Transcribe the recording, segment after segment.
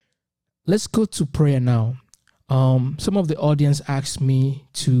Let's go to prayer now. Some of the audience asked me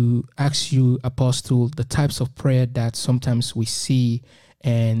to ask you, Apostle, the types of prayer that sometimes we see,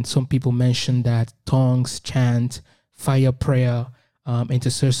 and some people mention that tongues, chant, fire prayer,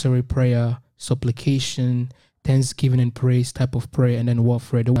 intercessory prayer, supplication, thanksgiving and praise type of prayer, and then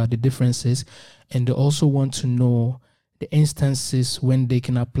warfare. What are the differences? And they also want to know the instances when they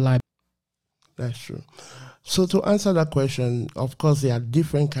can apply. That's true. So to answer that question, of course, there are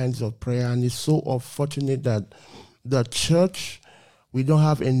different kinds of prayer, and it's so unfortunate that the church, we don't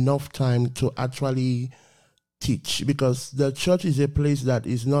have enough time to actually teach, because the church is a place that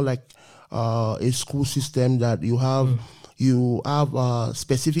is not like a school system that you have a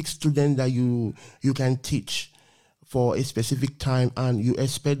specific student that you can teach for a specific time, and you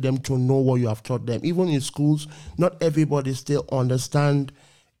expect them to know what you have taught them. Even in schools, not everybody still understand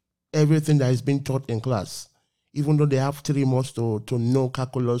everything that is being taught in class, even though they have 3 months to know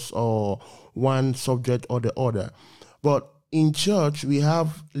calculus or one subject or the other. But in church, we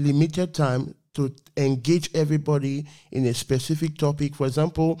have limited time to engage everybody in a specific topic. For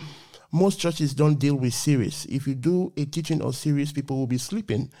example, most churches don't deal with series. If you do a teaching or series, people will be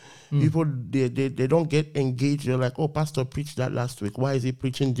sleeping. People, they don't get engaged. They're like, oh, pastor preached that last week. Why is he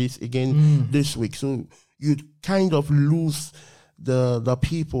preaching this again this week? So you kind of lose the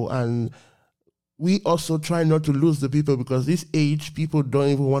people, and we also try not to lose the people, because this age, people don't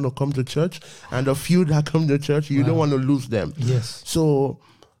even want to come to church, and the few that come to church, you don't want to lose them. Yes. So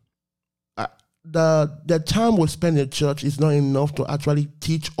the time we spend in church is not enough to actually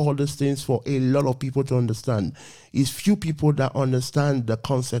teach all these things for a lot of people to understand. It's few people that understand the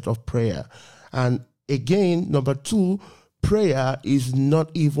concept of prayer. And again, number 2, prayer is not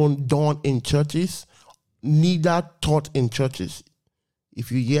even done in churches, neither taught in churches. If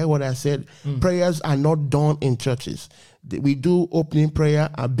you hear what I said, prayers are not done in churches. We do opening prayer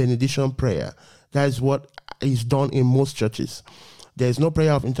and benediction prayer. That is what is done in most churches. There's no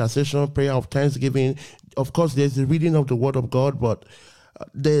prayer of intercession, prayer of thanksgiving. Of course, there's the reading of the word of God, but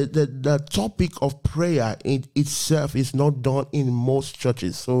the topic of prayer in itself is not done in most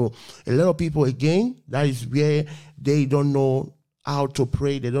churches. So a lot of people, again, that is where they don't know how to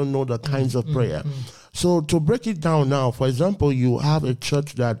pray. They don't know the kinds of prayer. So to break it down now, for example, you have a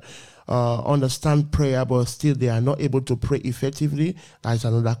church that understand prayer, but still they are not able to pray effectively. That's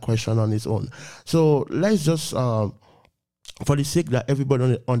another question on its own. So let's just, for the sake that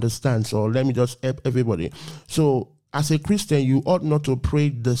everybody understands, so let me just help everybody. So as a Christian, you ought not to pray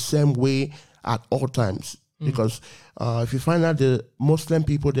the same way at all times. Because if you find out the Muslim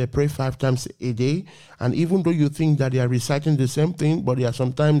people, they pray 5 times a day, and even though you think that they are reciting the same thing, but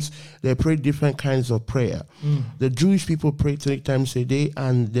sometimes they pray different kinds of prayer. The Jewish people pray 3 times a day,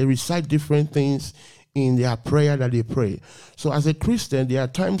 and they recite different things in their prayer that they pray. So as a Christian, there are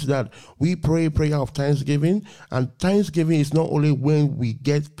times that we pray prayer of thanksgiving, and thanksgiving is not only when we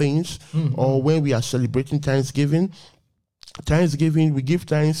get things or when we are celebrating Thanksgiving. Thanksgiving, we give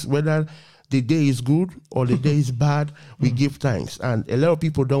thanks whether the day is good or the day is bad, we give thanks. And a lot of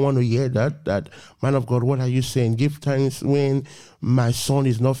people don't want to hear that, man of God, what are you saying? Give thanks when my son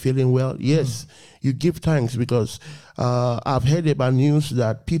is not feeling well? Yes, you give thanks, because I've heard about news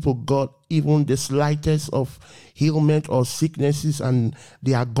that people got even the slightest of ailment or sicknesses and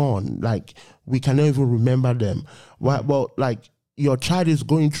they are gone. Like, we cannot even remember them. Well, like, your child is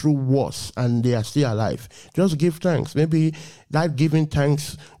going through worse and they are still alive. Just give thanks. Maybe that giving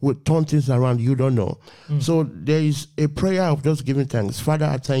thanks will turn things around. You don't know. So there is a prayer of just giving thanks. Father,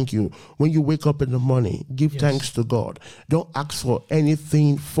 I thank you. When you wake up in the morning, give thanks to God. Don't ask for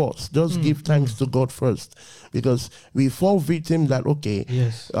anything first. Just give thanks to God first. Because we fall victim that,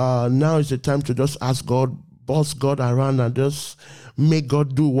 now is the time to just ask God, boss God around, and just make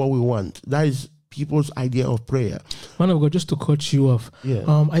God do what we want. That is people's idea of prayer. Man of God, just to cut you off,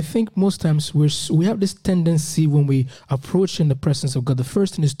 I think most times we have this tendency when we approach in the presence of God, the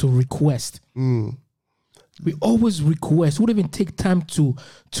first thing is to request. We always request. We don't even take time to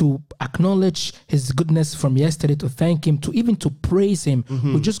acknowledge his goodness from yesterday, to thank him, to even to praise him.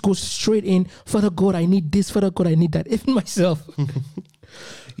 We just go straight in, Father God, I need this, Father God, I need that. Even myself.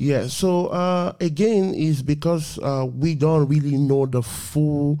 So again, is because we don't really know the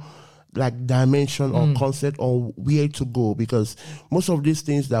full dimension or concept or where to go, because most of these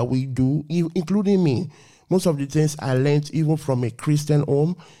things that we do, including me, most of the things I learned even from a Christian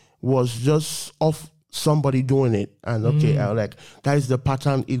home was just of somebody doing it, and I like, that is the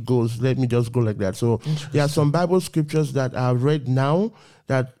pattern it goes, let me just go like that. So there are some Bible scriptures that I read now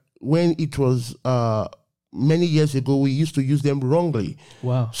that when it was many years ago, we used to use them wrongly.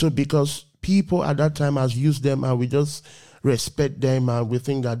 Wow. So because people at that time has used them, and we just respect them, and we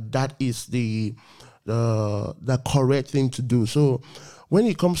think that is the correct thing to do. So when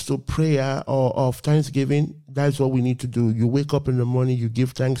it comes to prayer or of thanksgiving, that's what we need to do. You wake up in the morning, you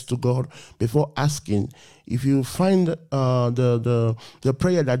give thanks to God before asking. If you find the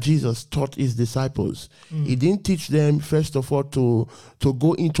prayer that Jesus taught his disciples, he didn't teach them, first of all, to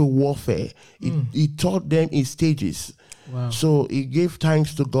go into warfare. He taught them in stages. Wow. So he gave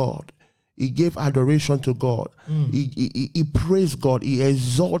thanks to God. He gave adoration to God. He praised God. He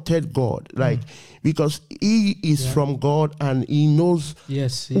exalted God. Because he is from God and he knows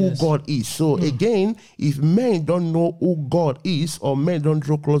who God is. So again, if men don't know who God is, or men don't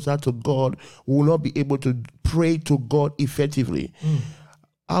draw closer to God, we will not be able to pray to God effectively.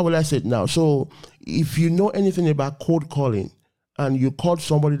 How will I say it now? So if you know anything about cold calling, and you call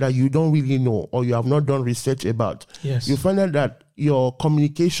somebody that you don't really know or you have not done research about, you find out that your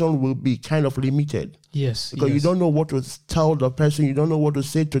communication will be kind of limited. Yes. Because you don't know what to tell the person, you don't know what to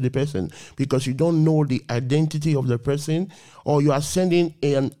say to the person, because you don't know the identity of the person, or you are sending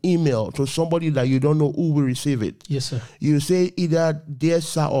an email to somebody that you don't know who will receive it. Yes, sir. You say either dear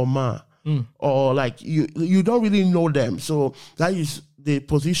sir or ma, or you don't really know them. So that is the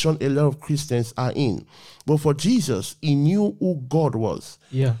position a lot of Christians are in. But for Jesus, he knew who God was.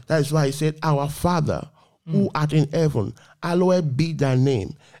 Yeah. That is why he said, our Father, who art in heaven, hallowed be thy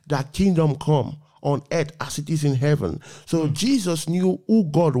name, thy kingdom come on earth as it is in heaven. So Jesus knew who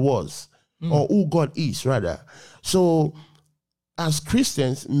God was, or who God is, rather. So as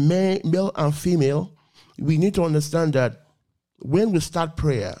Christians, male and female, we need to understand that when we start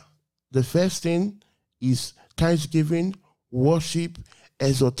prayer, the first thing is thanksgiving, worship,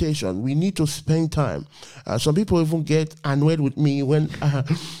 exhortation. We need to spend time. Some people even get annoyed with me when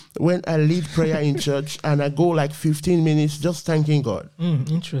I lead prayer in church and I go like 15 minutes just thanking God.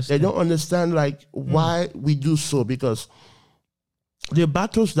 Interesting. They don't understand why we do so, because the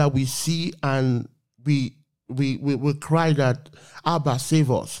battles that we see and we cry that Abba save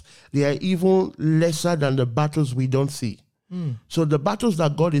us, they are even lesser than the battles we don't see. So the battles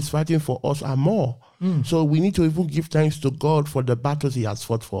that God is fighting for us are more. So we need to even give thanks to God for the battles he has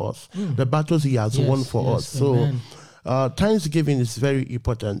fought for us, the battles he has won for us. So thanksgiving is very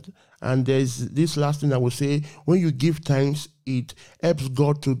important. And there's this last thing I will say: when you give thanks, it helps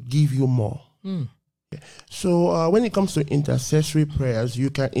God to give you more. So when it comes to intercessory prayers, you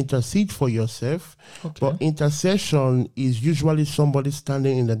can intercede for yourself, but intercession is usually somebody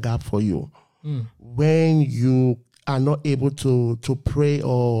standing in the gap for you. When you are not able to pray,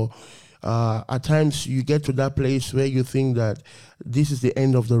 or at times you get to that place where you think that this is the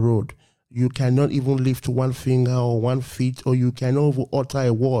end of the road. You cannot even lift one finger or one feet, or you cannot even utter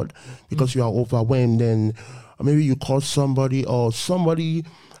a word because you are overwhelmed. And maybe you call somebody, or somebody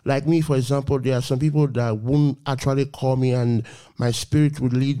like me, for example. There are some people that won't actually call me, and my spirit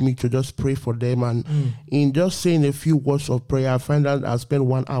would lead me to just pray for them. And in just saying a few words of prayer, I find out I spend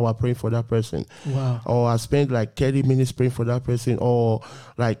 1 hour praying for that person. Wow. Or I spend like 30 minutes praying for that person, or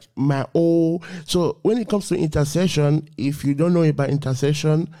like So when it comes to intercession, if you don't know about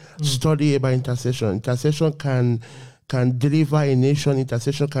intercession, study about intercession. Intercession can deliver a nation.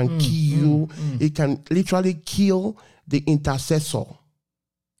 Intercession can kill you. It can literally kill the intercessor.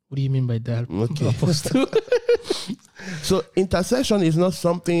 What do you mean by that? Okay. Apostle? So intercession is not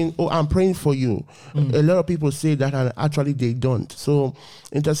something, I'm praying for you. A lot of people say that, and actually they don't. So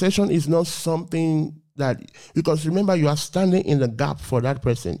intercession is not something that, because remember, you are standing in the gap for that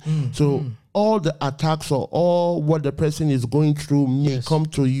person. So all the attacks or all what the person is going through may come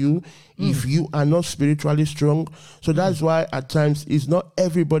to you if you are not spiritually strong. So that's why at times it's not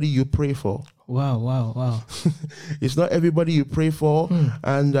everybody you pray for. Wow. It's not everybody you pray for.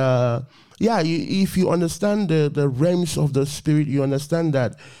 And if you understand the realms of the spirit, you understand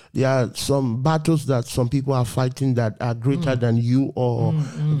that there are some battles that some people are fighting that are greater than you, or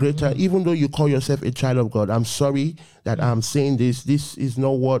greater, even though you call yourself a child of God. I'm sorry that I'm saying this. This is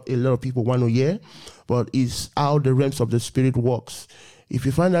not what a lot of people want to hear, but it's how the realms of the spirit works. If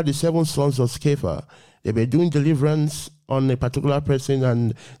you find out the 7 sons of Sceva, they were doing deliverance on a particular person,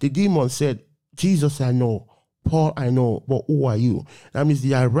 and the demon said, Jesus I know, Paul I know, but who are you? That means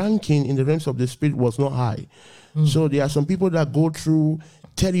their ranking in the realms of the spirit was not high. So there are some people that go through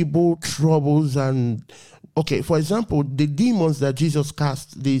terrible troubles. And for example, the demons that Jesus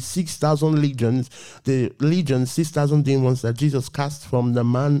cast, the 6,000 legions, 6,000 demons that Jesus cast from the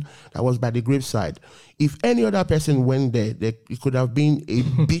man that was by the graveside. If any other person went there, it could have been a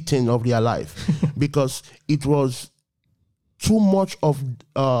beating of their life, because it was too much of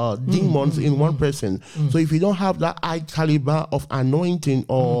demons in one person. So if you don't have that high caliber of anointing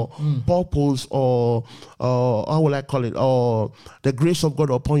or purpose or how will I call it, or the grace of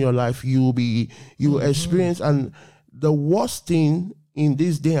God upon your life, you will experience. And the worst thing in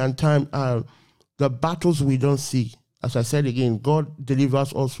this day and time are the battles we don't see. As I said again, God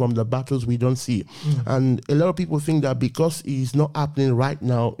delivers us from the battles we don't see. And a lot of people think that because it's not happening right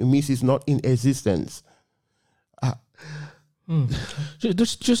now, it means it's not in existence.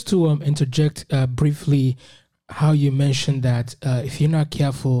 Just to interject briefly, how you mentioned that if you're not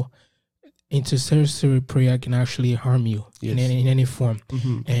careful, intercessory prayer can actually harm you in any form.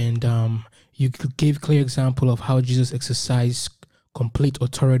 And you gave clear example of how Jesus exercised complete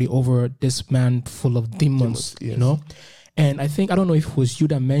authority over this man full of demons, you know. And I don't know if it was you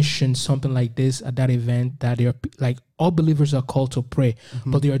that mentioned something like this at that event, that there are, like, all believers are called to pray,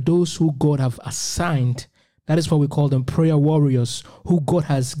 but there are those who God have assigned. That is why we call them prayer warriors, who God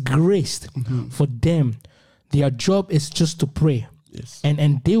has graced for them. Their job is just to pray.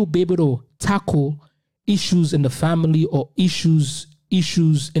 And they will be able to tackle issues in the family, or issues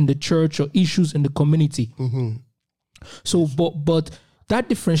in the church, or issues in the community. So, but that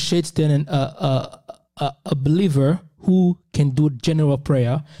differentiates then a believer who can do general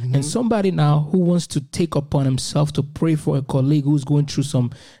prayer and somebody now who wants to take upon himself to pray for a colleague who's going through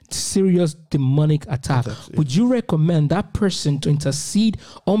some serious demonic attack. Would you recommend that person to intercede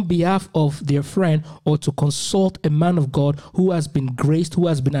on behalf of their friend, or to consult a man of God who has been graced, who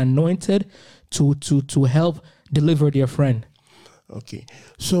has been anointed to help deliver their friend? Okay,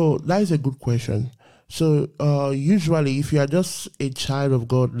 so that is a good question. So usually, if you are just a child of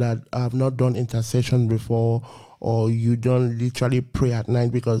God that have not done intercession before, or you don't literally pray at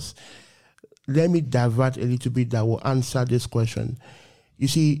night, because let me divert a little bit that will answer this question. You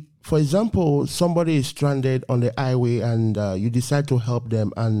see, for example, somebody is stranded on the highway and you decide to help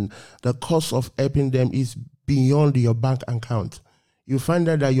them, and the cost of helping them is beyond your bank account. You find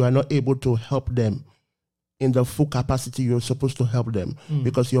out that you are not able to help them in the full capacity you're supposed to help them,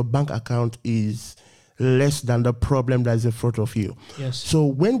 because your bank account is less than the problem that is in front of you. So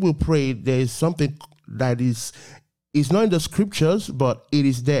when we pray, there is something that is not in the scriptures, but it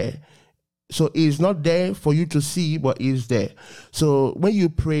is there. So it is not there for you to see, but it is there. So when you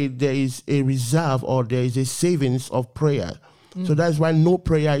pray, there is a reserve, or there is a savings of prayer. So that's why no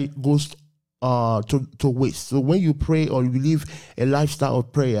prayer goes to waste. So when you pray, or you live a lifestyle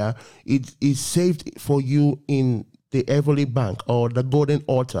of prayer, it is saved for you in the heavenly bank, or the golden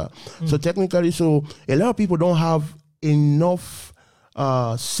altar. So technically, a lot of people don't have enough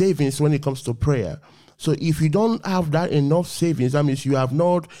savings when it comes to prayer. So if you don't have that enough savings, that means you have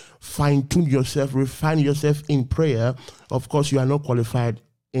not fine-tuned yourself, refined yourself in prayer. Of course, you are not qualified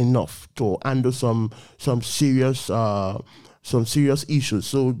enough to handle some serious issues.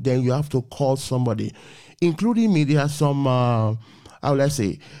 So then you have to call somebody, including me. There are some how will I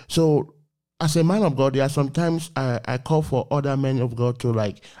say? So as a man of God, there are sometimes I call for other men of God to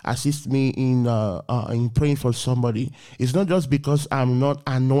like assist me in praying for somebody. It's not just because I'm not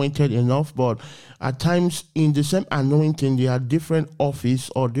anointed enough, but at times in the same anointing, there are different office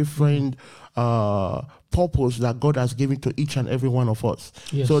or different purpose that God has given to each and every one of us.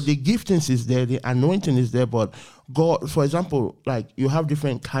 So the giftings is there, the anointing is there, but God, for example, like you have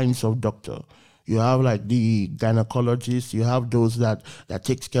different kinds of doctor. You have like the gynecologists, you have those that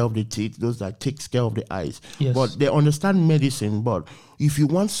takes care of the teeth, those that takes care of the eyes. But they understand medicine, but if you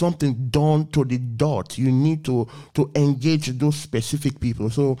want something done to the dot, you need to engage those specific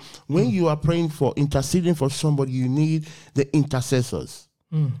people. So when you are praying for, interceding for somebody, you need the intercessors.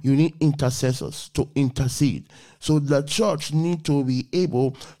 You need intercessors to intercede. So the church need to be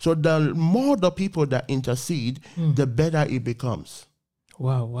able, so the more the people that intercede, the better it becomes.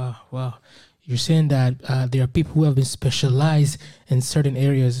 Wow. You're saying that there are people who have been specialized in certain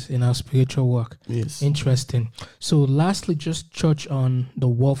areas in our spiritual work. Yes. Interesting. So lastly, just touch on the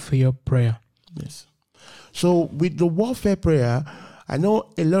warfare prayer. Yes. So with the warfare prayer, I know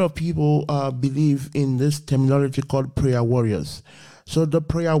a lot of people believe in this terminology called prayer warriors. So the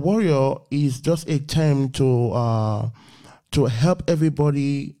prayer warrior is just a term to help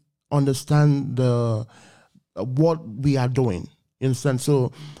everybody understand what we are doing. You understand?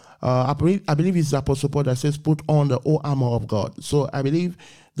 So I believe it's Apostle Paul that says, put on the whole armor of God. So I believe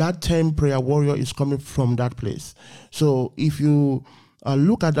that term prayer warrior is coming from that place. So if you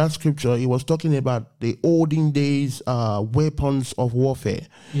look at that scripture, it was talking about the olden days weapons of warfare.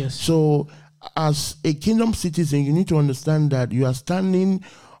 Yes. So as a kingdom citizen, you need to understand that you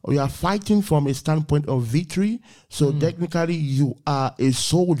are fighting from a standpoint of victory. So technically, you are a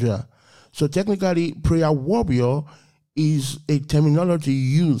soldier. So technically, prayer warrior is a terminology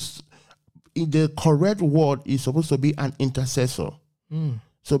used. The correct word is supposed to be an intercessor.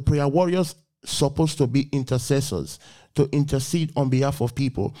 So prayer warriors supposed to be intercessors to intercede on behalf of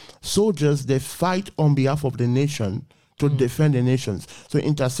people. Soldiers, they fight on behalf of the nation to defend the nations. So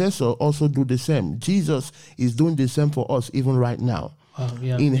intercessor also do the same. Jesus is doing the same for us even right now.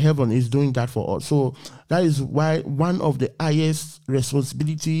 In heaven is doing that for us. So that is why one of the highest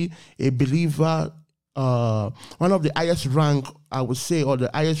responsibility a believer, one of the highest rank, I would say, or the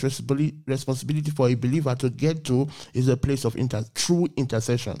highest responsibility for a believer to get to is a place of true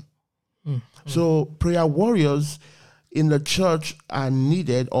intercession. So prayer warriors in the church are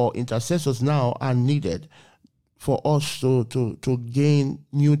needed, or intercessors now are needed for us to gain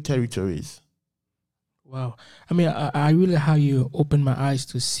new territories. Wow. I mean, I really how you opened my eyes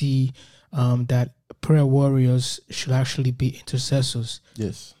to see that prayer warriors should actually be intercessors.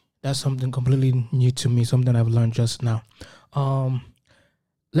 Yes. That's something completely new to me, something I've learned just now.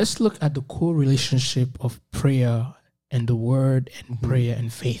 Let's look at the core relationship of prayer and the word and prayer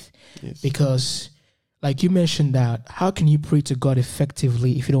and faith. Yes. Because like you mentioned that, how can you pray to God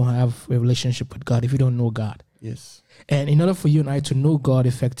effectively if you don't have a relationship with God, if you don't know God? Yes. And in order for you and I to know God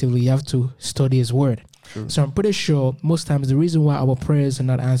effectively, you have to study his word. True. So I'm pretty sure most times the reason why our prayers are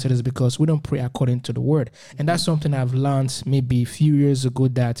not answered is because we don't pray according to the word. And that's something I've learned maybe a few years ago,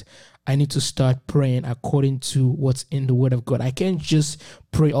 that I need to start praying according to what's in the word of God. I can't just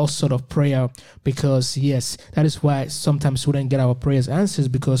pray all sort of prayer because, yes, that is why sometimes we don't get our prayers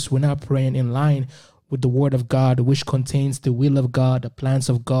answered, because we're not praying in line with the word of God, which contains the will of God, the plans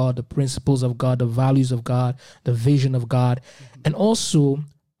of God, the principles of God, the values of God, the vision of God. And also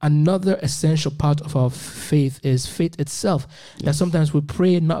another essential part of our faith is faith itself, that sometimes we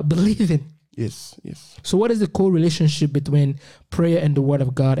pray not believing. Yes, yes. So what is the co-relationship between prayer and the word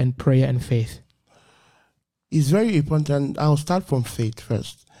of God and prayer and faith? It's very important. I'll start from faith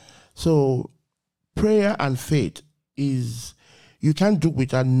first. So prayer and faith is, you can't do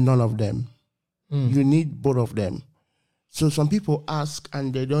without none of them. You need both of them. So some people ask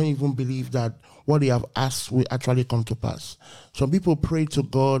and they don't even believe that what they have asked will actually come to pass. Some people pray to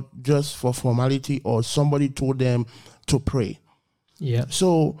God just for formality, or somebody told them to pray. Yeah.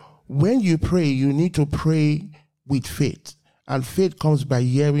 So when you pray, you need to pray with faith. And faith comes by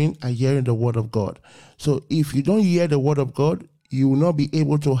hearing, and hearing the word of God. So if you don't hear the word of God, you will not be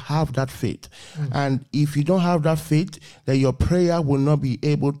able to have that faith. And if you don't have that faith, then your prayer will not be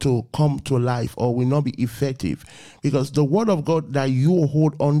able to come to life, or will not be effective. Because the word of God that you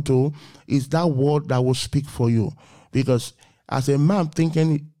hold on to is that word that will speak for you. Because as a man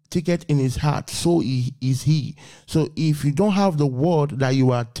thinketh in his heart, so is he. So if you don't have the word that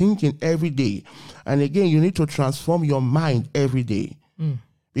you are thinking every day, and again, you need to transform your mind every day.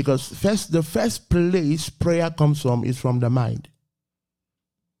 Because the first place prayer comes from is from the mind.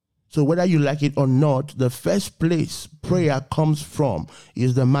 So whether you like it or not, the first place prayer comes from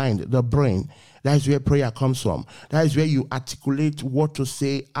is the mind, the brain. That is where prayer comes from. That is where you articulate what to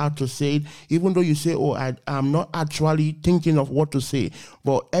say, how to say it. Even though you say, oh, I'm not actually thinking of what to say,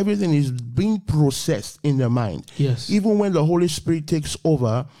 but everything is being processed in the mind. Yes. Even when the Holy Spirit takes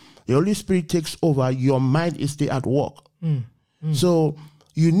over, your mind is still at work. So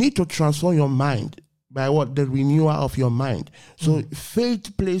you need to transform your mind by what? The renewal of your mind. So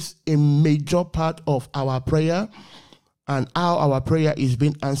faith plays a major part of our prayer and how our prayer is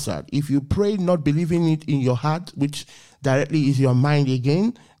being answered. If you pray not believing it in your heart, which directly is your mind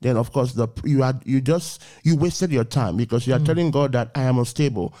again, then of course you wasted your time, because you are telling God that I am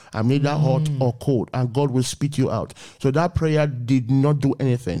unstable, I'm neither hot or cold, and God will spit you out. So that prayer did not do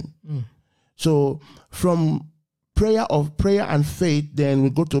anything. So from prayer and faith, then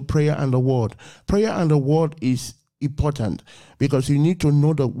we go to prayer and the word. Prayer and the word is important because you need to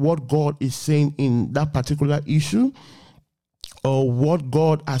know what God is saying in that particular issue, or what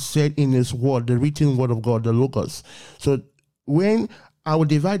God has said in his word, the written word of God, the Logos. So when I will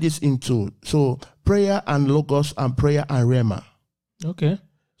divide this into, so prayer and Logos and prayer and Rhema. Okay.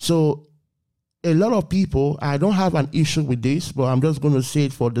 So a lot of people, I don't have an issue with this, but I'm just going to say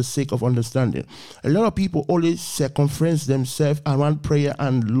it for the sake of understanding. A lot of people always circumference themselves around prayer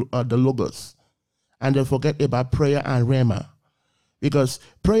and the Logos, and they forget about prayer and Rhema. Because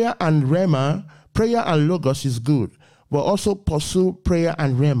prayer and Rhema, prayer and Logos is good, but also pursue prayer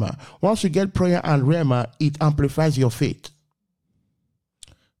and Rhema. Once you get prayer and Rhema, it amplifies your faith.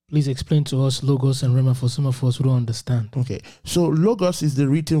 Please explain to us Logos and Rhema for some of us who don't understand. Okay, so Logos is the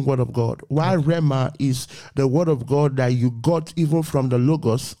written word of God, while Rhema is the word of God that you got even from the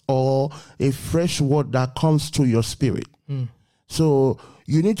Logos, or a fresh word that comes to your spirit. So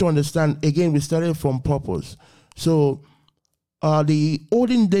you need to understand, again, we started from purpose. So the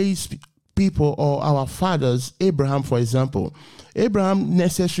olden days people or our fathers, Abraham, for example, Abraham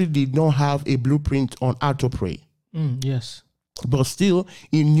necessarily did not have a blueprint on how to pray. Yes. But still,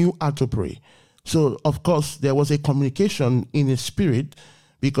 he knew how to pray. So, of course, there was a communication in his spirit,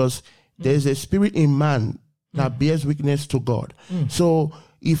 because there's a spirit in man that bears witness to God. So,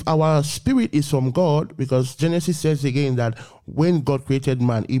 if our spirit is from God, because Genesis says again that when God created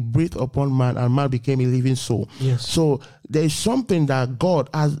man, he breathed upon man and man became a living soul. Yes. So there is something that God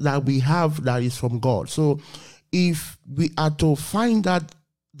has, that we have, that is from God. So if we are to find that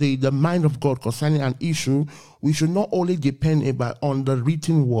the mind of God concerning an issue, we should not only depend on the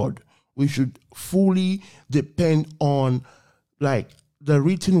written word. We should fully depend on like the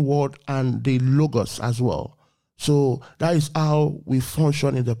written word and the logos as well. So that is how we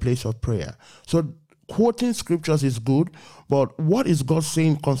function in the place of prayer. So quoting scriptures is good, but what is God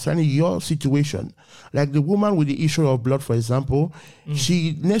saying concerning your situation? Like the woman with the issue of blood, for example,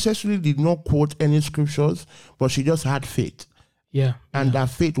 she necessarily did not quote any scriptures, but she just had faith. Yeah. And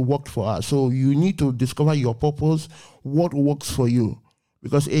that faith worked for her. So you need to discover your purpose, what works for you.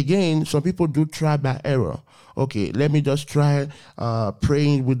 Because again, some people do try by error. Okay, let me just try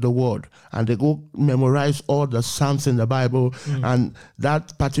praying with the word. And they go memorize all the Psalms in the Bible. And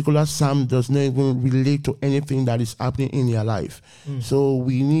that particular Psalm does not even relate to anything that is happening in your life. So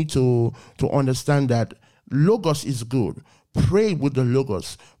we need to understand that Logos is good. Pray with the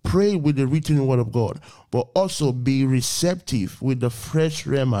Logos. Pray with the written word of God. But also be receptive with the fresh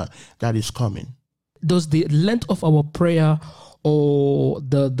rhema that is coming. Does the length of our prayer or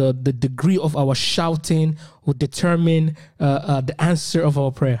the degree of our shouting will determine the answer of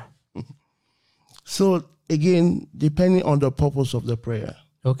our prayer? So again, depending on the purpose of the prayer.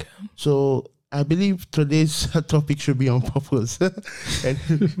 Okay. So I believe today's topic should be on purpose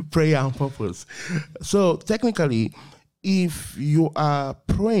and prayer on purpose. So technically, if you are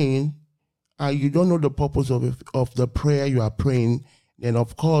praying and you don't know the purpose of the prayer you are praying, then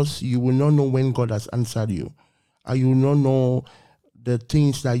of course you will not know when God has answered you. And you will not know the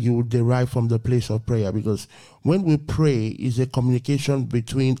things that you derive from the place of prayer. Because when we pray, is a communication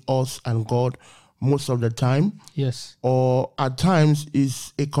between us and God most of the time. Yes. Or at times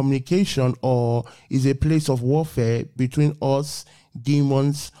is a communication or is a place of warfare between us,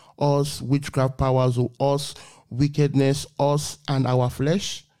 demons, us, witchcraft powers, or us, wickedness, us, and our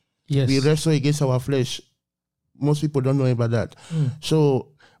flesh. Yes. We wrestle against our flesh. Most people don't know about that. So,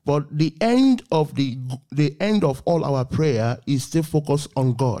 but the end of all our prayer is still focused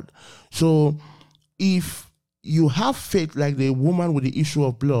on God. So if you have faith like the woman with the issue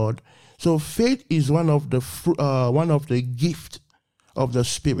of blood, so faith is one of the gift of the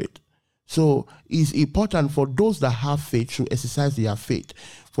Spirit. So it's important for those that have faith to exercise their faith.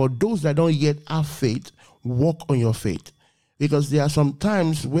 For those that don't yet have faith, work on your faith. Because there are some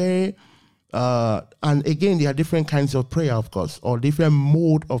times where and again, there are different kinds of prayer, of course, or different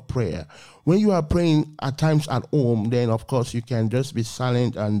mode of prayer. When you are praying at times at home, then of course you can just be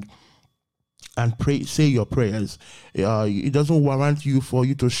silent and pray, say your prayers. It doesn't warrant you for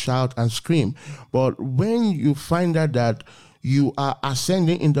you to shout and scream. But when you find out that you are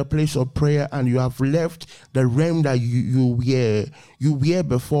ascending in the place of prayer and you have left the realm that you were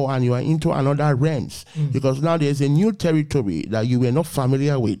before and you are into another realms, because now there's a new territory that you were not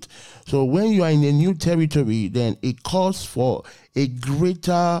familiar with. So when you are in a new territory, then it calls for a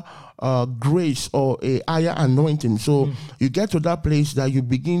greater grace or a higher anointing. So you get to that place that you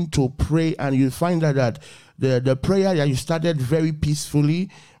begin to pray and you find out that the prayer that you started very peacefully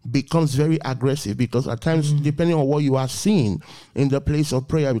becomes very aggressive, because at times, depending on what you are seeing in the place of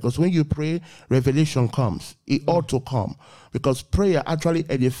prayer, because when you pray, revelation comes. It ought to come, because prayer actually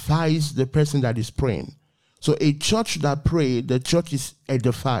edifies the person that is praying. So a church that prays, the church is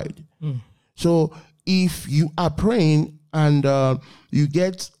edified. So if you are praying and you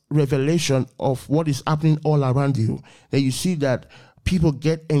get revelation of what is happening all around you, then you see that people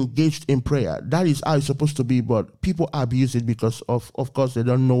get engaged in prayer. That is how it's supposed to be, but people abuse it because of course they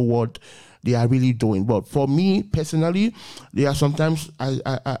don't know what they are really doing. But for me personally, there are sometimes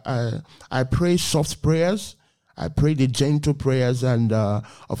I pray soft prayers, I pray the gentle prayers, and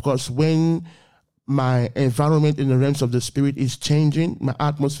of course when my environment in the realms of the Spirit is changing, my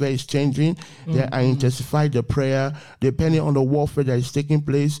atmosphere is changing, then I intensify the prayer depending on the warfare that is taking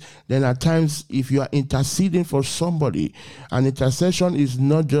place. Then at times, if you are interceding for somebody, an intercession is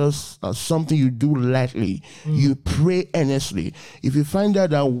not just something you do lightly. You pray earnestly. If you find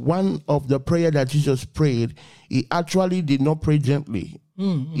out that one of the prayer that Jesus prayed, he actually did not pray gently.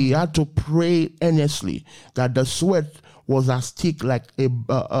 He had to pray earnestly, that the sweat was as thick like a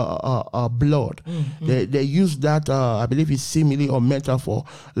blood. They use that, I believe it's simile or metaphor,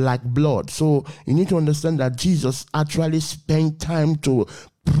 like blood. So you need to understand that Jesus actually spent time to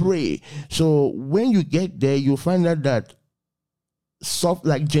pray. So when you get there, you find out that soft,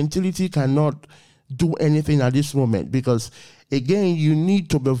 like gentility, cannot do anything at this moment, because again, you need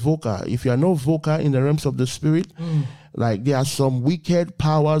to be vocal. If you are not vocal in the realms of the spirit, like there are some wicked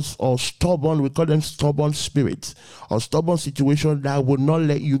powers or stubborn, we call them stubborn spirits or stubborn situations that will not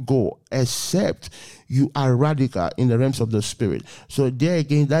let you go except you are radical in the realms of the spirit. So there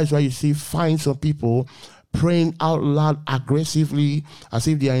again, that's why you find some people praying out loud aggressively as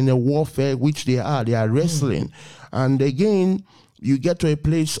if they are in a warfare, which they are wrestling. And again, you get to a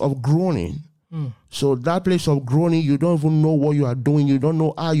place of groaning. So that place of groaning, you don't even know what you are doing. You don't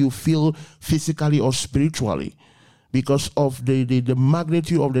know how you feel physically or spiritually because of the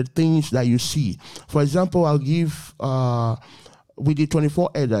magnitude of the things that you see. For example, I'll give with the 24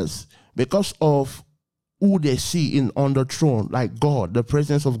 elders, because of who they see on the throne, like God, the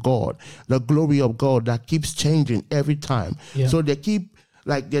presence of God, the glory of God that keeps changing every time. Yeah. So they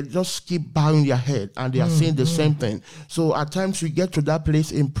just keep bowing their head and they are saying the same thing. So at times we get to that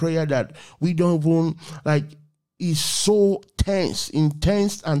place in prayer that we don't even, like, it's so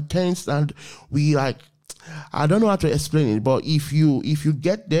intense, and we, like, I don't know how to explain it, but if you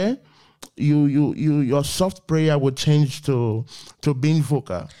get there, your soft prayer will change to being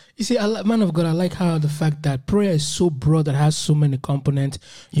vocal. You see, man of God, I like how the fact that prayer is so broad that has so many components.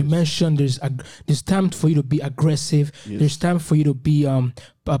 You mentioned there's time for you to be aggressive. Yes. There's time for you to be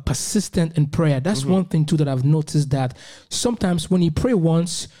persistent in prayer. That's one thing too that I've noticed, that sometimes when you pray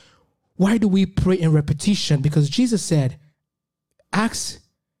once, why do we pray in repetition? Because Jesus said, ask,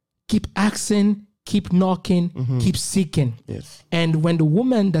 keep asking, keep knocking, keep seeking. Yes. And when the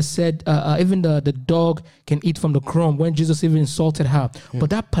woman that said, even the dog can eat from the crumb, when Jesus even insulted her, but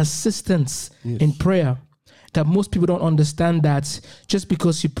that persistence in prayer, that most people don't understand, that just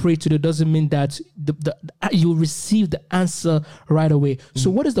because you pray today doesn't mean that you'll receive the answer right away. So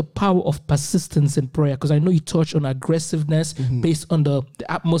what is the power of persistence in prayer? Because I know you touched on aggressiveness based on the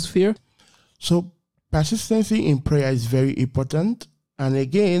atmosphere. So persistency in prayer is very important. And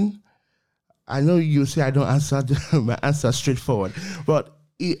again, I know you say I don't answer my answer straightforward, but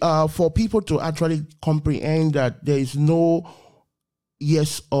for people to actually comprehend that there is no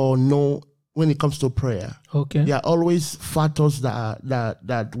yes or no when it comes to prayer, there are always factors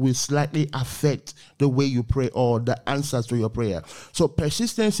that will slightly affect the way you pray or the answers to your prayer. So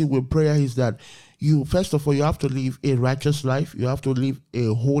persistency with prayer is that you, first of all, you have to live a righteous life. You have to live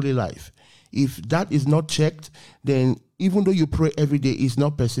a holy life. If that is not checked, then even though you pray every day, it's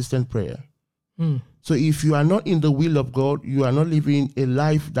not persistent prayer. So if you are not in the will of God, you are not living a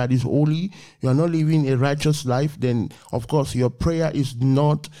life that is holy, you are not living a righteous life, then of course your prayer is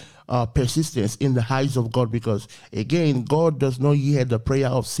not persistence in the eyes of God, because again, God does not hear the prayer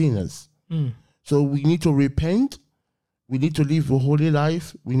of sinners. So we need to repent, we need to live a holy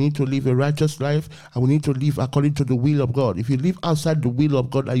life, we need to live a righteous life, and we need to live according to the will of God. If you live outside the will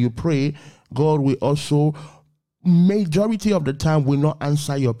of God and you pray, God will also majority of the time will not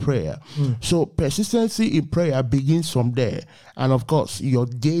answer your prayer. So persistency in prayer begins from there. And of course, your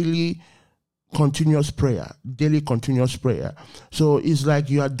daily continuous prayer. So it's like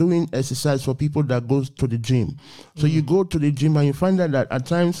you are doing exercise for people that goes to the gym. So you go to the gym and you find out that at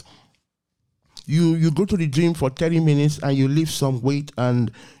times you go to the gym for 30 minutes and you lift some weight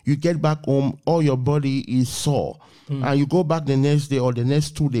and you get back home, all your body is sore. And you go back the next day or the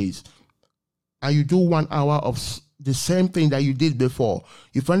next 2 days, and you do 1 hour of the same thing that you did before,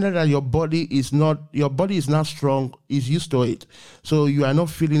 you find out that your body is not strong, is used to it. So you are not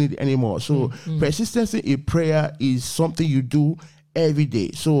feeling it anymore. So persistency in prayer is something you do every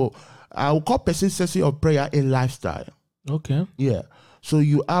day. So I will call persistency of prayer a lifestyle. Okay. Yeah. So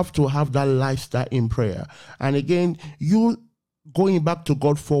you have to have that lifestyle in prayer. And again, you going back to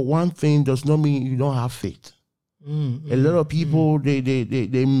God for one thing does not mean you don't have faith. A lot of people, they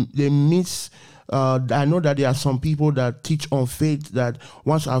miss. I know that there are some people that teach on faith that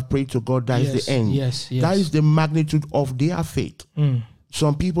once I've prayed to God, that is the end. Yes. That is the magnitude of their faith.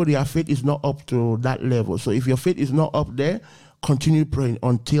 Some people, their faith is not up to that level. So if your faith is not up there, continue praying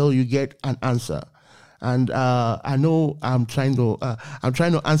until you get an answer. And I know I'm trying to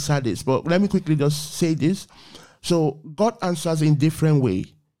answer this, but let me quickly just say this. So God answers in different ways.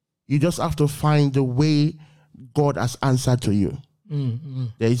 You just have to find the way God has answered to you.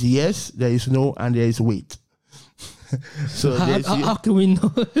 There is yes, there is no, and there is wait. So how can we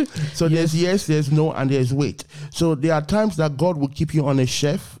know? So there's yes, there's no, and there's wait. So there are times that God will keep you on a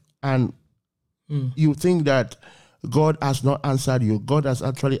shelf, and you think that God has not answered you. God has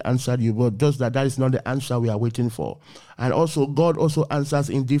actually answered you, but just that is not the answer we are waiting for. And also, God also answers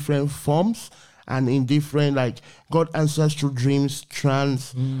in different forms and in different, like, God answers through dreams,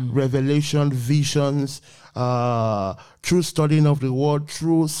 trance, revelation, visions, through studying of the word,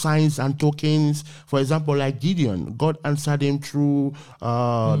 through signs and tokens. For example, like Gideon, God answered him through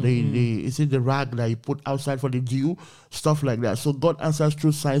the rag that he put outside for the dew, stuff like that. So God answers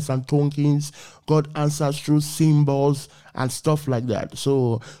through signs and tokens. God answers through symbols and stuff like that.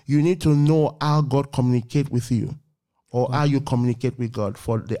 So you need to know how God communicates with you, or how you communicate with God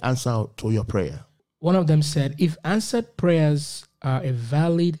for the answer to your prayer. One of them said, if answered prayers are a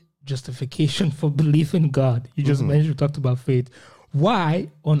valid justification for belief in God, you just mentioned, you talked about faith, why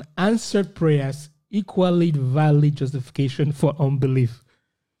unanswered prayers equally valid justification for unbelief?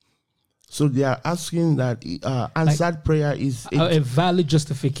 So they are asking that answered prayer is a valid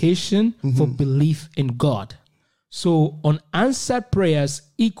justification for belief in God. So unanswered prayers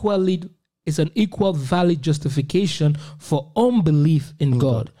is an equal valid justification for unbelief in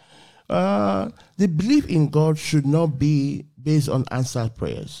God. The belief in God should not be based on answered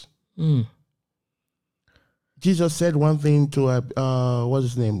prayers. Jesus said one thing to what's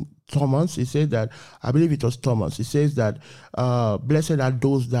his name, Thomas. He said that, I believe it was Thomas. He says that blessed are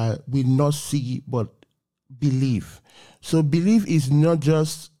those that will not see but believe. So belief is not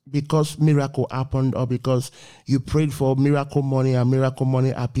just because miracle happened or because you prayed for miracle money and miracle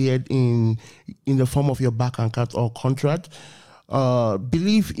money appeared in the form of your bank account or contract.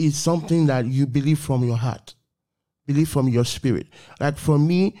 Belief is something that you believe from your heart, believe from your spirit. Like for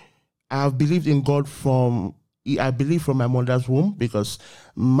me, I've believed in God I believe from my mother's womb, because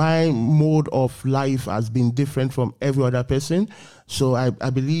my mode of life has been different from every other person. So I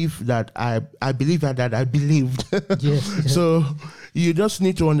believe that I believed. Yes. So you just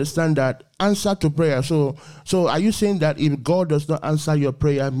need to understand that answer to prayer. So are you saying that if God does not answer your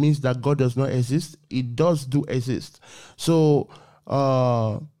prayer means that God does not exist? It does exist. So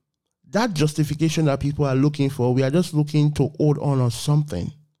that justification that people are looking for, we are just looking to hold on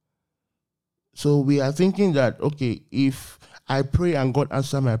something. So we are thinking that, okay, if I pray and God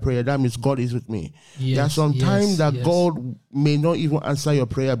answers my prayer, that means God is with me. Yes, there are some times that God may not even answer your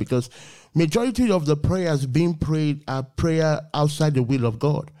prayer, because majority of the prayers being prayed are prayer outside the will of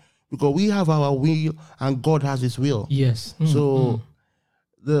God, because we have our will and God has his will. Yes. So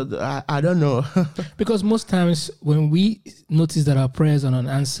I don't know. Because most times when we notice that our prayers are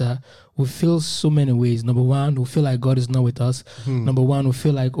unanswered, we feel so many ways. Number one, we feel like God is not with us. Number one, we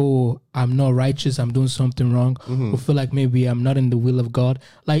feel like, oh, I'm not righteous, I'm doing something wrong. We feel like maybe I'm not in the will of God.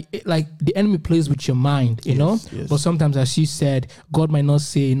 Like the enemy plays with your mind, you know? Yes. But sometimes, as she said, God might not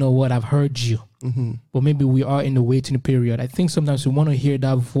say, you know what, I've heard you. But maybe we are in the waiting period. I think sometimes we want to hear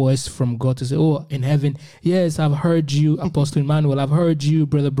that voice from God to say, oh, in heaven, yes, I've heard you, Apostle Emmanuel, I've heard you,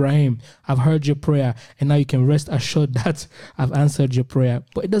 Brother Brahim, I've heard your prayer, and now you can rest assured that I've answered your prayer.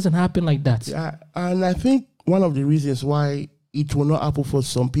 But it doesn't happen like that. Yeah, and I think one of the reasons why it will not happen for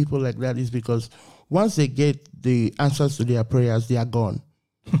some people like that is because once they get the answers to their prayers, they are gone.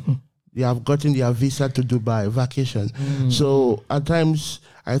 They have gotten their visa to Dubai, vacation. So at times,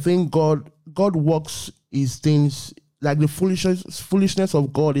 I think God works his things, like the foolishness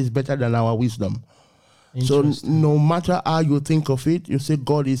of God is better than our wisdom. So no matter how you think of it, you say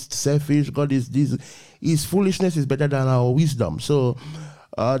God is selfish, God is this, his foolishness is better than our wisdom. So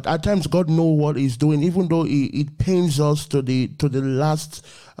at times God knows what he's doing, even though it pains us to the last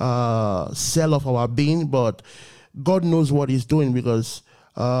cell of our being, but God knows what he's doing, because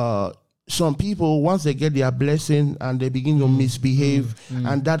some people, once they get their blessing and they begin to misbehave,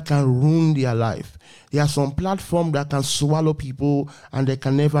 and that can ruin their life. There are some platforms that can swallow people and they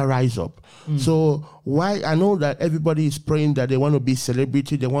can never rise up. So why I know that everybody is praying that they want to be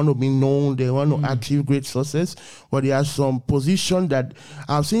celebrity, they want to be known, they want to achieve great success, but there are some positions that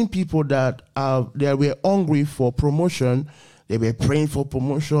I've seen people that they were hungry for promotion. They were praying for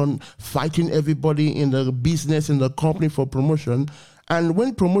promotion, fighting everybody in the business, in the company for promotion. And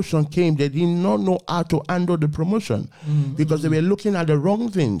when promotion came, they did not know how to handle the promotion because they were looking at the wrong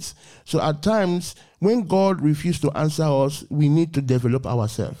things. So at times, when God refused to answer us, we need to develop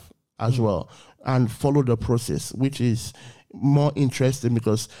ourselves as well and follow the process, which is more interesting,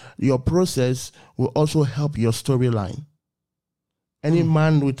 because your process will also help your storyline. Any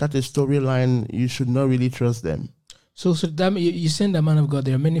man without a storyline, you should not really trust them. So that you saying that, man of God,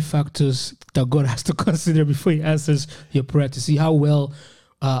 there are many factors that God has to consider before he answers your prayer, to see how well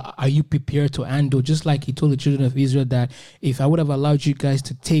are you prepared to handle. Just like he told the children of Israel that if I would have allowed you guys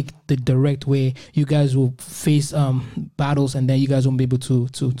to take the direct way, you guys will face battles, and then you guys won't be able to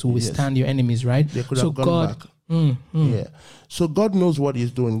withstand your enemies, right? They could have gone back. Yeah. So God knows what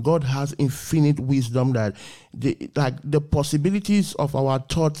he's doing. God has infinite wisdom that the possibilities of our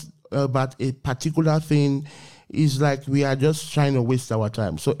thoughts about a particular thing is like we are just trying to waste our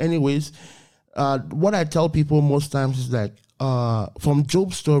time. So anyways, what I tell people most times is like from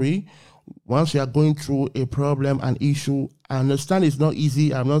Job's story, once you are going through a problem, an issue, I understand it's not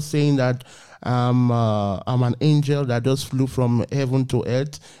easy. I'm not saying that I'm an angel that just flew from heaven to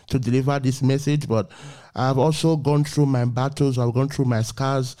earth to deliver this message, but I've also gone through my battles. I've gone through my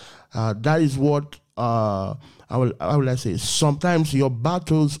scars. That is what how will I say? Sometimes your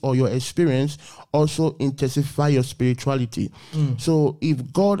battles or your experience also intensify your spirituality. So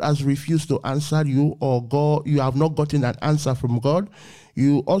if God has refused to answer you, or you have not gotten an answer from God,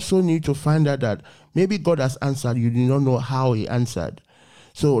 you also need to find out that maybe God has answered, you do not know how he answered.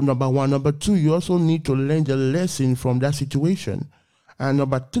 So number one. Number two, you also need to learn the lesson from that situation. And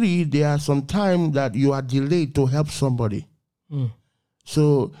number three, there are some times that you are delayed to help somebody.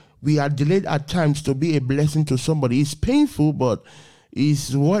 So we are delayed at times to be a blessing to somebody. It's painful, but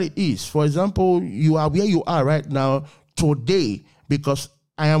it's what it is. For example, you are where you are right now today because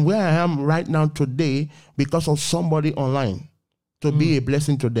I am where I am right now today because of somebody online to be a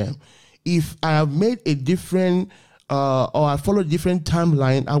blessing to them. If I have made a different or I follow a different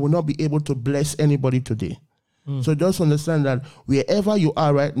timeline, I will not be able to bless anybody today. So just understand that wherever you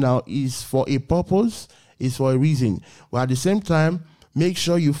are right now is for a purpose, is for a reason. But at the same time, make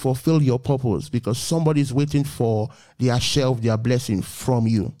sure you fulfill your purpose because somebody is waiting for their share of their blessing from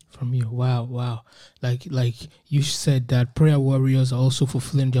you. From you. Wow. Like you said that prayer warriors are also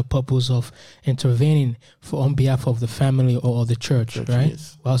fulfilling their purpose of intervening on behalf of the family or the church, right?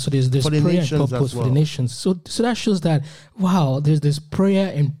 Yes. Wow. So there's this prayer and purpose for the nations. So that shows that, wow, there's this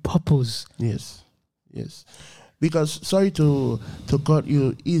prayer and purpose. Yes. Because, sorry to cut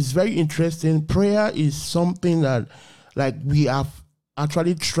you, it's very interesting. Prayer is something that, like, we have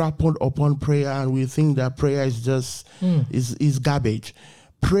actually trampled upon prayer, and we think that prayer is just is garbage.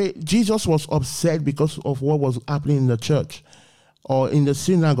 Jesus was upset because of what was happening in the church or in the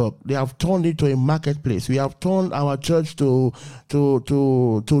synagogue. They have turned it to a marketplace. We have turned our church to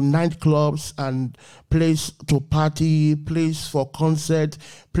nightclubs and place to party, place for concert,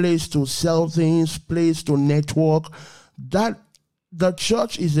 place to sell things, place to network. That the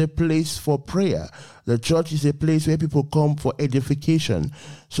church is a place for prayer. The church is a place where people come for edification.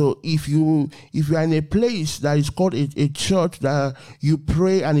 So if you are in a place that is called a church that you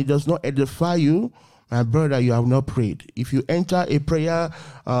pray and it does not edify you, my brother, you have not prayed. If you enter a prayer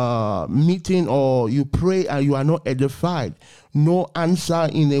meeting or you pray and you are not edified, no answer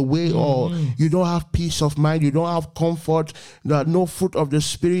in a way, or you don't have peace of mind, you don't have comfort, no fruit of the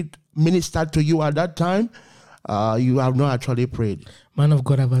Spirit ministered to you at that time, you have not actually prayed. Man of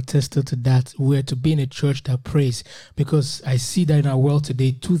God, I've attested to that. We're to be in a church that prays, because I see that in our world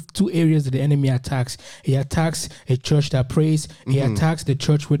today, two areas that the enemy attacks. He attacks a church that prays. He attacks the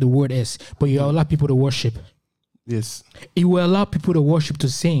church where the word is. But you allow people to worship. Yes. He will allow people to worship, to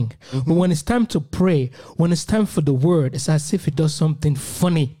sing. But when it's time to pray, when it's time for the word, it's as if it does something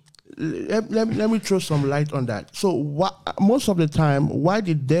funny. Let me throw some light on that. So most of the time, why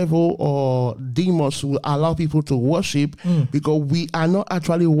the devil or demons will allow people to worship, because we are not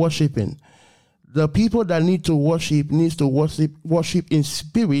actually worshiping. The people that need to worship needs to worship in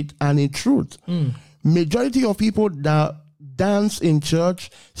spirit and in truth. Majority of people that dance in church,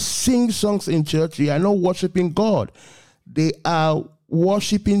 sing songs in church, they are not worshiping God. They are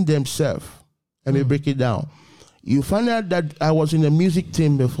worshiping themselves. Let me break it down. You find out that I was in a music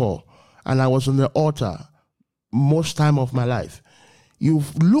team before, and I was on the altar most time of my life. You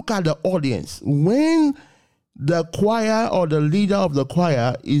look at the audience. When the choir or the leader of the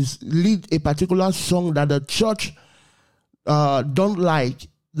choir lead a particular song that the church don't like,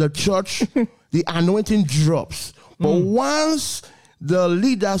 the church, the anointing drops. But once the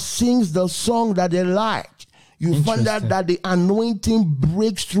leader sings the song that they like, you find out that the anointing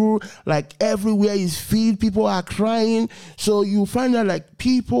breaks through, like everywhere is filled, people are crying. So you find out like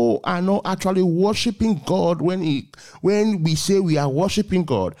people are not actually worshiping God when we say we are worshiping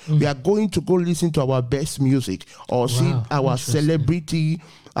God. We are going to go listen to our best music or see our celebrity,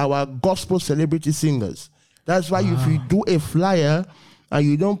 our gospel celebrity singers. That's why if you do a flyer and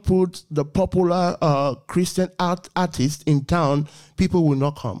you don't put the popular Christian artist in town, people will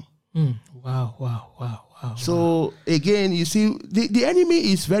not come. Wow. So again, you see, the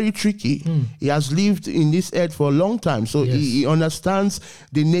enemy is very tricky. He has lived in this earth for a long time, so he understands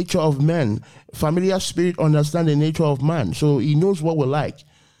the nature of man. Familiar spirit understands the nature of man, so he knows what we like.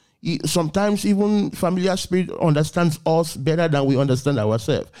 Sometimes even familiar spirit understands us better than we understand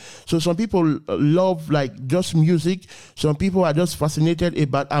ourselves. So some people love like just music. Some people are just fascinated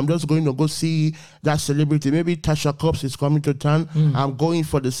about, I'm just going to go see that celebrity. Maybe Tasha Cobbs is coming to town. I'm going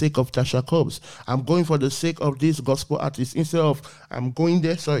for the sake of Tasha Cobbs. I'm going for the sake of this gospel artist. Instead of I'm going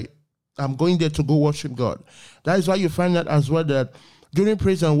there to go worship God. That is why you find that as well, that during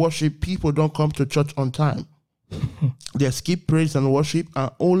praise and worship, people don't come to church on time. They skip praise and worship and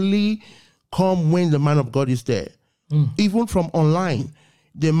only come when the man of God is there. Even from online,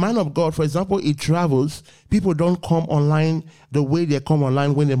 the man of God, for example, he travels. People don't come online the way they come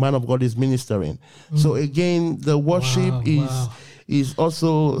online when the man of God is ministering. So again, the worship is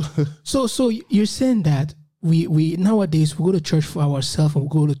also. So you're saying that we nowadays we go to church for ourselves and we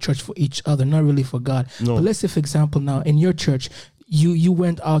go to church for each other, not really for God. No. But let's say, for example, now in your church, you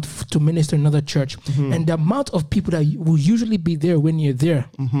went out to minister in another church, and the amount of people that will usually be there when you're there,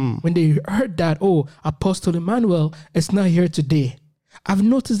 when they heard that, oh, Apostle Emmanuel is not here today. I've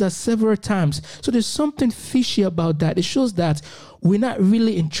noticed that several times. So there's something fishy about that. It shows that we're not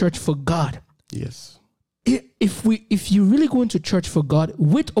really in church for God. Yes. If you really go into church for God,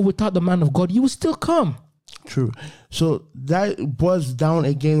 with or without the man of God, you will still come. True. So that boils down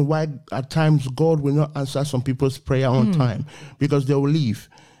again why at times God will not answer some people's prayer on time, because they will leave.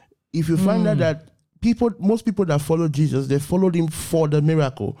 If you find out that most people that follow Jesus, they followed him for the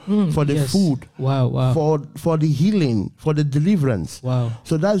miracle, for the food, for the healing, for the deliverance. Wow.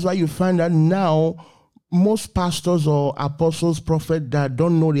 So that's why you find that now most pastors or apostles, prophets that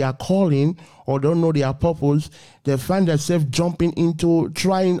don't know their calling or don't know their purpose, they find themselves jumping into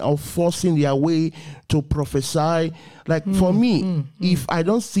trying or forcing their way to prophesy. Like for me, if I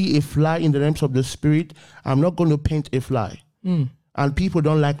don't see a fly in the realms of the spirit, I'm not going to paint a fly. And people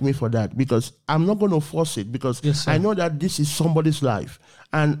don't like me for that, because I'm not going to force it, because I know that this is somebody's life.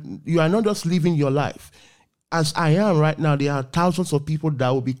 And you are not just living your life. As I am right now, there are thousands of people that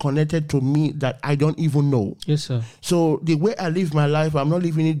will be connected to me that I don't even know. Yes, sir. So the way I live my life, I'm not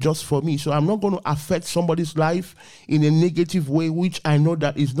living it just for me. So I'm not going to affect somebody's life in a negative way, which I know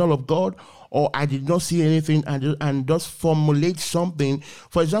that is not of God, or I did not see anything and just formulate something.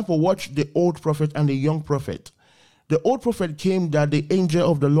 For example, watch the old prophet and the young prophet. The old prophet came that the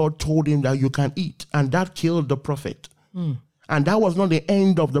angel of the Lord told him that you can eat, and that killed the prophet. And that was not the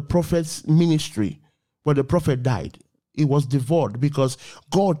end of the prophet's ministry. But the prophet died. He was devoured because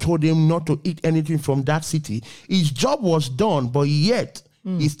God told him not to eat anything from that city. His job was done, but yet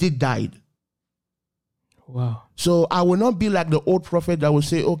he still died. Wow. So I will not be like the old prophet that will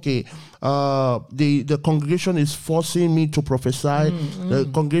say, okay, the congregation is forcing me to prophesy. The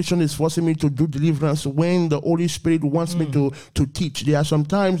congregation is forcing me to do deliverance when the Holy Spirit wants me to teach. There are some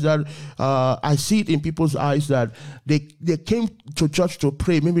times that I see it in people's eyes that they came to church to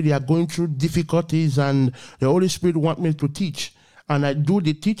pray. Maybe they are going through difficulties and the Holy Spirit wants me to teach. And I do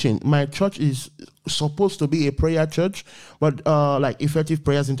the teaching. My church is supposed to be a prayer church, but like Effective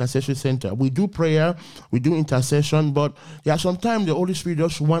Prayers Intercessory Center. We do prayer, we do intercession, but there are sometimes the Holy Spirit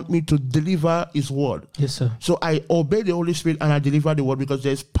just want me to deliver his word. Yes, sir. So I obey the Holy Spirit and I deliver the word, because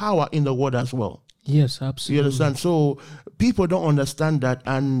there's power in the word as well. Yes, absolutely. You understand? So people don't understand that,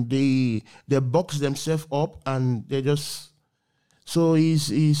 and they box themselves up, and they just... So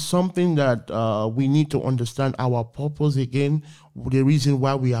it's something that we need to understand our purpose again, the reason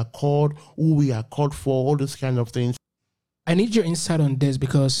why we are called, who we are called for, all those kind of things. I need your insight on this,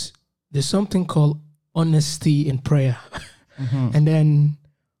 because there's something called honesty in prayer. And then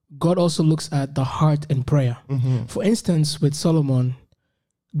God also looks at the heart in prayer. For instance, with Solomon,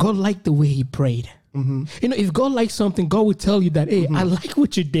 God liked the way he prayed. You know, if God likes something, God will tell you that, hey, I like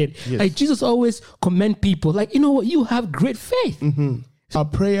what you did. Yes. Like Jesus always commend people. Like, you know what? You have great faith. A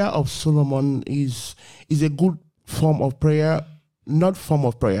prayer of Solomon is a good form of prayer, not form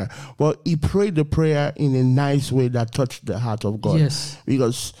of prayer, but he prayed the prayer in a nice way that touched the heart of God. Yes.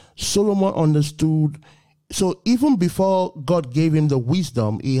 Because Solomon understood. So even before God gave him the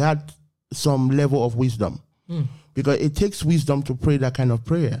wisdom, he had some level of wisdom. Because it takes wisdom to pray that kind of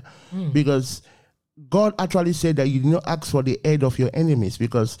prayer. Because God actually said that you do not ask for the aid of your enemies,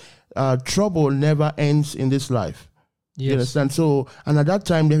 because trouble never ends in this life. Yes. You understand? So, and at that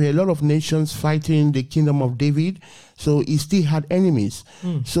time, there were a lot of nations fighting the kingdom of David. So he still had enemies.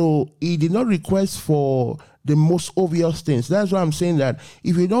 So he did not request for the most obvious things. That's why I'm saying that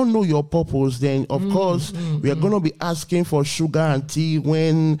if you don't know your purpose, then of course we are going to be asking for sugar and tea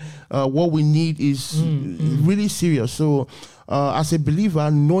when what we need is really serious. So as a believer,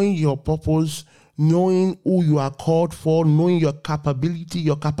 knowing your purpose, knowing who you are called for, knowing your capability,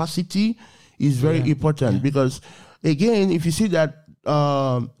 your capacity is very important. Because again, if you see that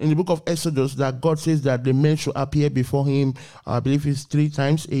in the book of Exodus that God says that the men should appear before him, I believe it's 3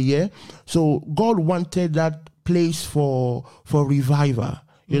 times a year. So God wanted that place for revival.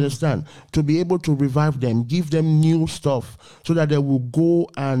 You understand? To be able to revive them, give them new stuff so that they will go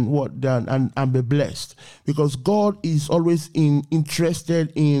and and be blessed. Because God is always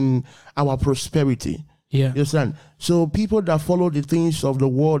interested in our prosperity. Yeah. You understand? So people that follow the things of the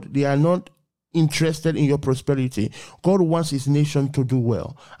world, they are not interested in your prosperity. God wants his nation to do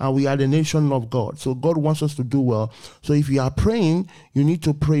well, and we are the nation of God, so God wants us to do well. So if you are praying, you need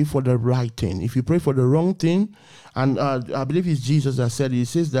to pray for the right thing. If you pray for the wrong thing, and I believe it's Jesus that said it, he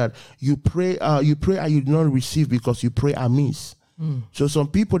says that you pray and you do not receive because you pray amiss. So some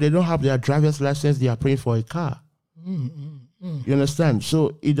people, they don't have their driver's license, they are praying for a car. You understand?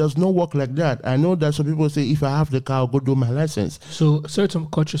 So it does not work like that. I know that some people say, if I have the car, I'll go do my license. So certain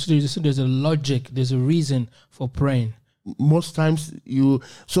cultures, there's a logic, there's a reason for praying. Most times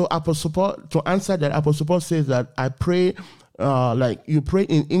so Apostle Paul, to answer that, Apostle Paul says that I pray, like you pray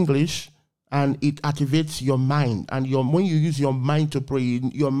in English and it activates your mind. And when you use your mind to pray,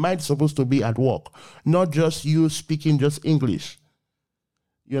 your mind is supposed to be at work, not just you speaking just English.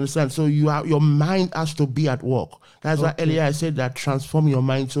 You understand? So your mind has to be at work. That's why earlier I said that transform your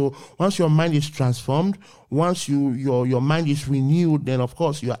mind. So once your mind is transformed, once your mind is renewed, then of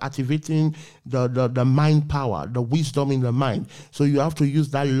course you are activating the mind power, the wisdom in the mind. So you have to use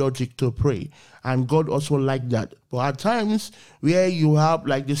that logic to pray. And God also liked that. But at times where you have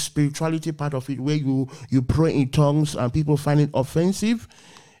like the spirituality part of it, where you pray in tongues and people find it offensive,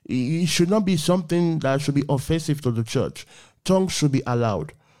 it should not be something that should be offensive to the church. Tongues should be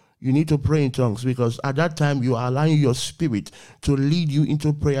allowed. You need to pray in tongues, because at that time you are allowing your spirit to lead you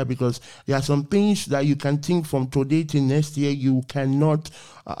into prayer, because there are some things that you can think from today till next year you cannot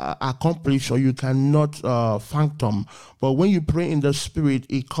accomplish, or you cannot phantom. But when you pray in the spirit,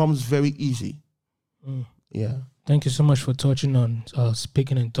 it comes very easy. Yeah. Thank you so much for touching on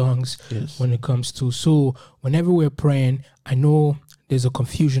speaking in tongues. Yes. When it comes to, so whenever we're praying, I know there's a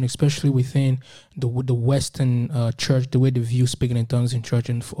confusion, especially within the Western church, the way they view speaking in tongues in church,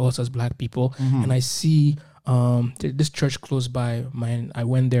 and for us as Black people. And I see this church close by mine. I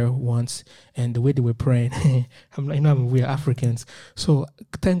went there once, and the way they were praying, I'm like, we're Africans, so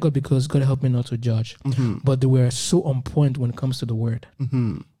thank God, because God helped me not to judge. But they were so on point when it comes to the word.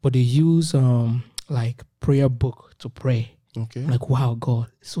 But they use like prayer book to pray. Okay. Like, wow, God,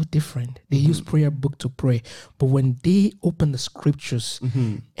 it's so different. They use prayer book to pray. But when they open the scriptures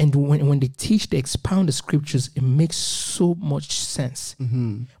and when they teach, they expound the scriptures, it makes so much sense.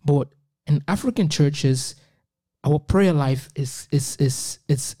 But in African churches, our prayer life is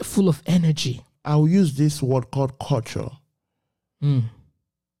full of energy. I'll use this word called culture.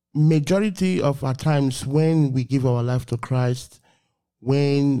 Majority of our times when we give our life to Christ,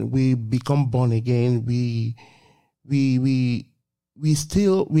 when we become born again, we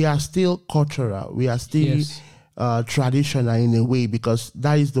are still cultural. We are still traditional in a way, because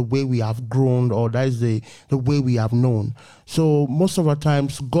that is the way we have grown, or that is the way we have known. So most of the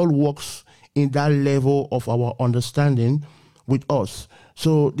times God works in that level of our understanding with us.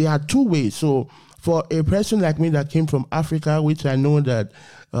 So there are two ways. So for a person like me that came from Africa, which I know that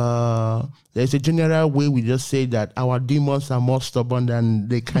there's a general way we just say that our demons are more stubborn than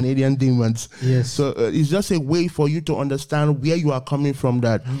the Canadian demons. Yes. So it's just a way for you to understand where you are coming from,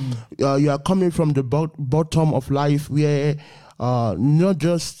 that you are coming from the bottom of life, where not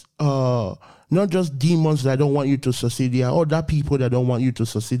just demons that don't want you to succeed. There are other people that don't want you to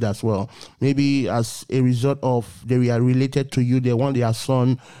succeed as well. Maybe as a result of they are related to you, they want their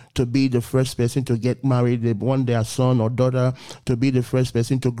son to be the first person to get married. They want their son or daughter to be the first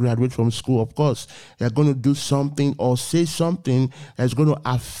person to graduate from school. Of course, they're going to do something or say something that's going to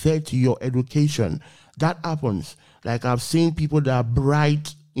affect your education. That happens. Like I've seen people that are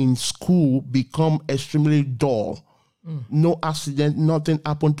bright in school become extremely dull. No accident, nothing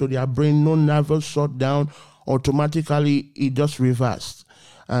happened to their brain, no nervous shutdown. Automatically, it just reversed.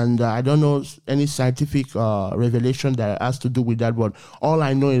 And I don't know any scientific revelation that has to do with that, but all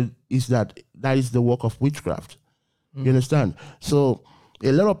I know is that is the work of witchcraft. You understand? So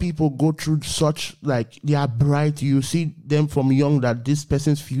a lot of people go through such, like, they are bright. You see them from young that this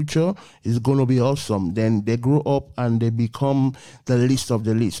person's future is going to be awesome. Then they grow up and they become the least of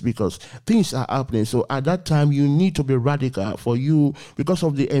the least, because things are happening. So at that time, you need to be radical for you because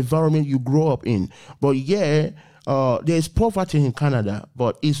of the environment you grow up in. But there's poverty in Canada,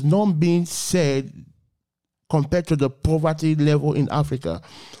 but it's not being said compared to the poverty level in Africa.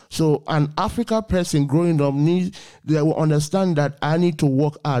 So an African person growing up they will understand that I need to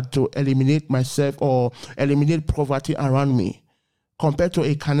work hard to eliminate myself or eliminate poverty around me, compared to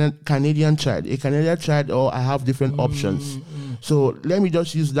a Canadian child. A Canadian child, or I have different options. So let me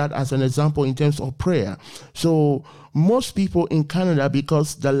just use that as an example in terms of prayer. So most people in Canada,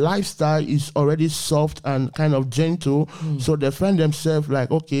 because the lifestyle is already soft and kind of gentle, so they find themselves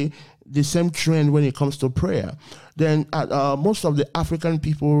like, okay, the same trend when it comes to prayer. Then most of the African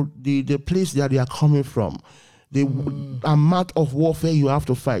people, the place that they are coming from, the amount of warfare you have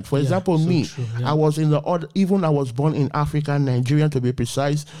to fight. For example, so me, I was in I was born in Africa, Nigeria to be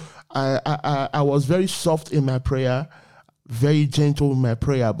precise. I was very soft in my prayer, very gentle in my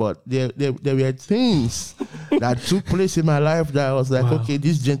prayer, but there were things that took place in my life that I was like, okay,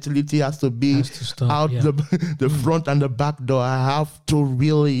 this gentility has to be out the front and the back door. I have to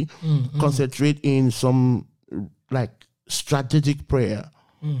really concentrate in some like strategic prayer.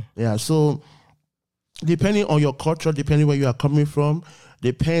 Yeah, so depending on your culture, depending where you are coming from,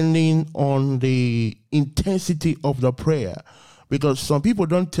 depending on the intensity of the prayer, because some people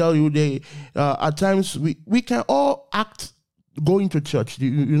don't tell you at times we can all act going to church.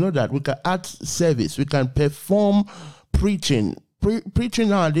 You know that we can act service, we can perform preaching. Preaching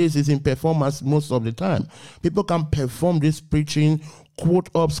nowadays is in performance most of the time. People can perform this preaching, quote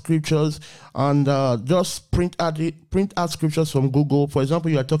up scriptures, and just print out scriptures from Google. For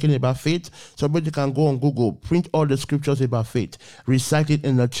example, you are talking about faith. Somebody can go on Google, print all the scriptures about faith, recite it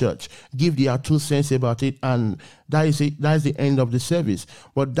in the church, give their 2 cents about it, and that is it. That is the end of the service.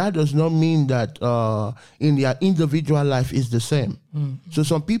 But that does not mean that in their individual life is the same. So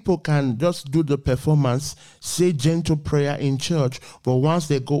some people can just do the performance, say gentle prayer in church, but once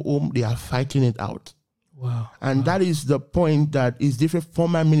they go home, they are fighting it out. Wow. And that is the point that is different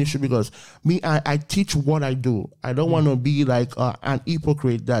from my ministry, because I teach what I do. I don't want to be like an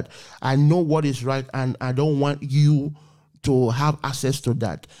hypocrite that I know what is right and I don't want you to have access to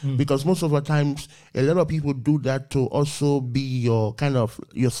that. Because most of the times, a lot of people do that to also be your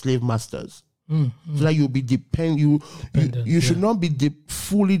slave masters. So that you'll be you should not be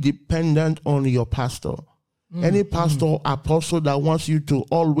fully dependent on your pastor. Any pastor, apostle that wants you to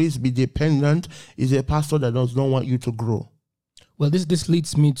always be dependent is a pastor that does not want you to grow. Well, this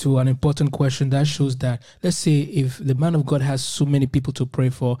leads me to an important question that shows that, let's say, if the man of God has so many people to pray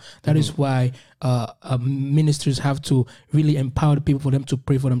for, that is why ministries have to really empower the people for them to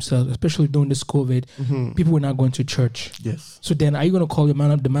pray for themselves, especially during this COVID. People were not going to church. Yes. So then, are you going to call the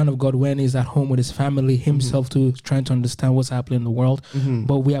man of God when he's at home with his family, himself, to trying to understand what's happening in the world?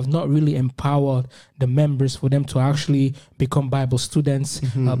 But we have not really empowered the members for them to actually become Bible students,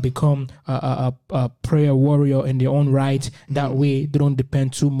 become a prayer warrior in their own right. That way, they don't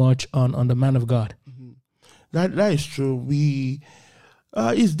depend too much on the man of God. That is true.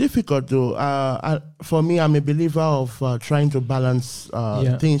 It's difficult though. For me, I'm a believer of trying to balance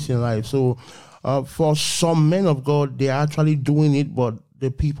things in life. So for some men of God, they're actually doing it, but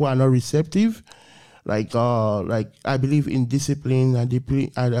the people are not receptive. Like I believe in discipline.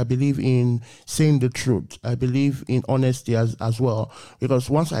 I believe in saying the truth. I believe in honesty as well. Because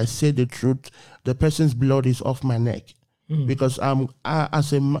once I say the truth, the person's blood is off my neck. Because and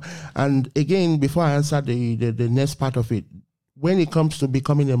again, before I answer the next part of it, when it comes to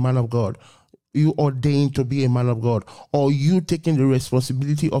becoming a man of God, you ordained to be a man of God, or you taking the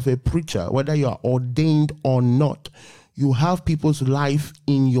responsibility of a preacher, whether you are ordained or not, you have people's life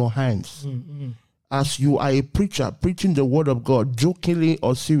in your hands. As you are a preacher, preaching the word of God, jokingly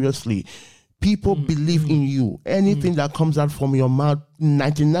or seriously, people believe in you. Anything that comes out from your mouth,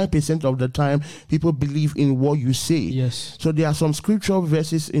 99% of the time, people believe in what you say. Yes. So there are some scriptural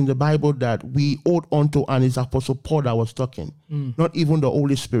verses in the Bible that we hold on to, and it's Apostle Paul that was talking, not even the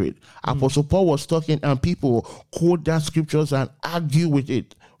Holy Spirit. Apostle Paul was talking, and people quote that scriptures and argue with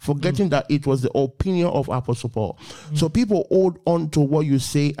it, forgetting that it was the opinion of Apostle Paul. So people hold on to what you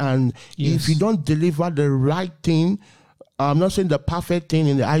say, and if you don't deliver the right thing, I'm not saying the perfect thing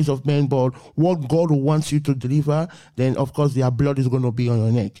in the eyes of men, but what God wants you to deliver, then of course their blood is going to be on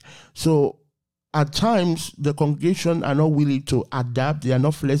your neck. So at times, the congregation are not willing to adapt. They are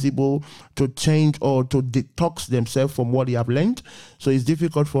not flexible to change or to detox themselves from what they have learned. So it's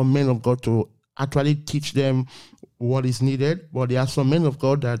difficult for men of God to actually teach them what is needed. But there are some men of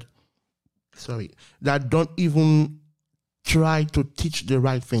God that don't even try to teach the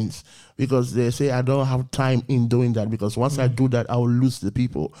right things, because they say, I don't have time in doing that, because once I do that, I will lose the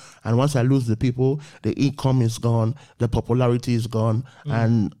people. And once I lose the people, the income is gone, the popularity is gone,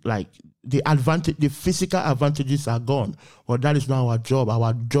 and like the physical advantages are gone. But that is not our job.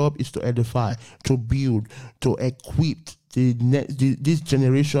 Our job is to edify, to build, to equip this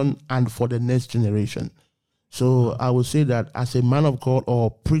generation and for the next generation. So I would say that as a man of God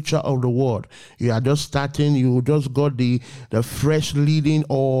or preacher of the word, you are just starting, you just got the fresh leading,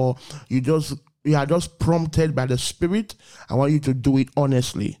 or you are just prompted by the Spirit. I want you to do it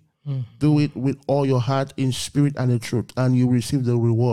honestly. Do it with all your heart in spirit and in truth, and you receive the reward.